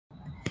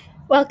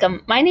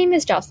Welcome, my name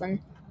is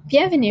Jocelyn.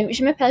 Bienvenue,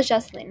 je m'appelle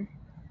Jocelyn.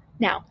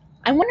 Now,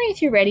 I'm wondering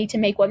if you're ready to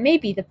make what may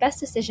be the best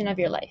decision of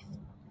your life.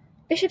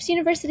 Bishop's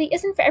University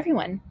isn't for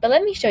everyone, but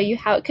let me show you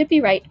how it could be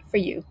right for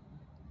you.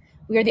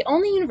 We are the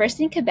only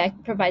university in Quebec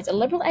that provides a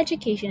liberal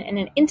education and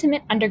an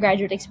intimate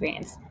undergraduate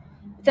experience.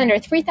 With under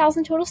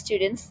 3,000 total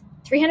students,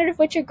 300 of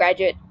which are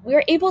graduate, we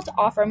are able to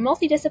offer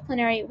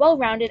multidisciplinary,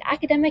 well-rounded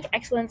academic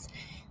excellence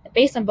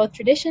based on both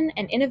tradition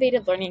and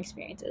innovative learning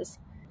experiences.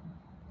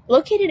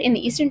 Located in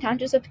the eastern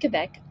townships of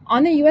Quebec,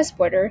 on the U.S.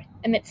 border,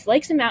 amidst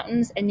lakes and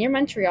mountains and near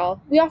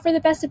Montreal, we offer the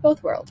best of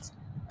both worlds,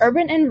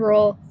 urban and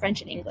rural,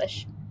 French and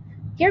English.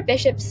 Here at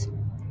Bishops,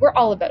 we're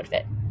all about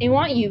fit. We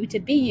want you to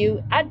be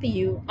you at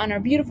BU on our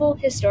beautiful,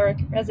 historic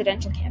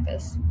residential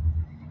campus.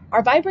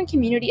 Our vibrant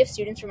community of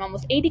students from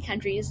almost 80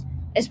 countries,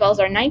 as well as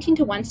our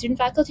 19-to-1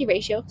 student-faculty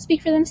ratio,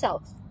 speak for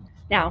themselves.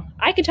 Now,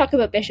 I could talk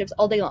about Bishops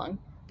all day long,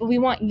 but we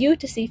want you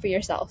to see for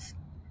yourself.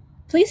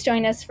 Please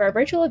join us for our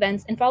virtual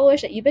events and follow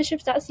us at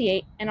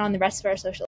ubishops.ca and on the rest of our social